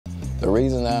The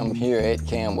reason I'm here at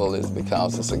Campbell is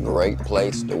because it's a great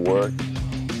place to work,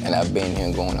 and I've been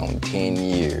here going on 10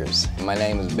 years. My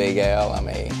name is Big Al. I'm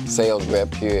a sales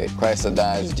rep here at Chrysler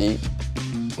Dodge Jeep.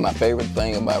 My favorite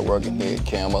thing about working here at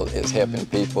Campbell is helping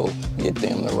people get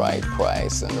them the right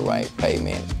price and the right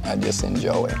payment. I just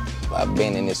enjoy it. I've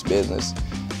been in this business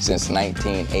since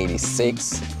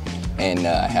 1986, and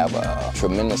I have a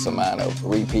tremendous amount of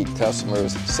repeat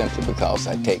customers simply because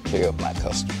I take care of my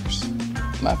customers.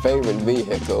 My favorite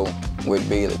vehicle would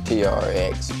be the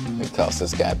TRX because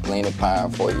it's got plenty of power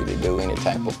for you to do any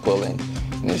type of pulling,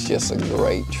 and it's just a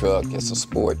great truck. It's a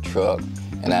sport truck,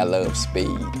 and I love speed.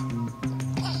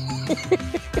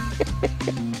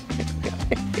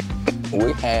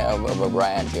 We have a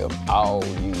variety of all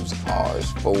used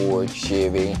cars, Ford,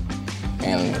 Chevy,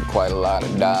 and quite a lot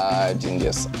of Dodge, and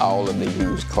just all of the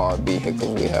used car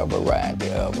vehicles. We have a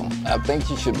variety of them. I think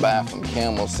you should buy from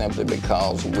Campbell simply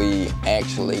because we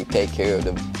actually take care of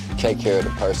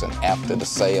the person after the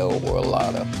sale, where a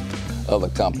lot of other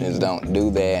companies don't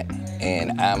do that.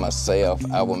 And I myself,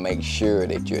 I will make sure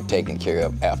that you're taken care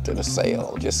of after the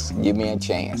sale. Just give me a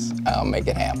chance. I'll make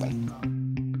it happen.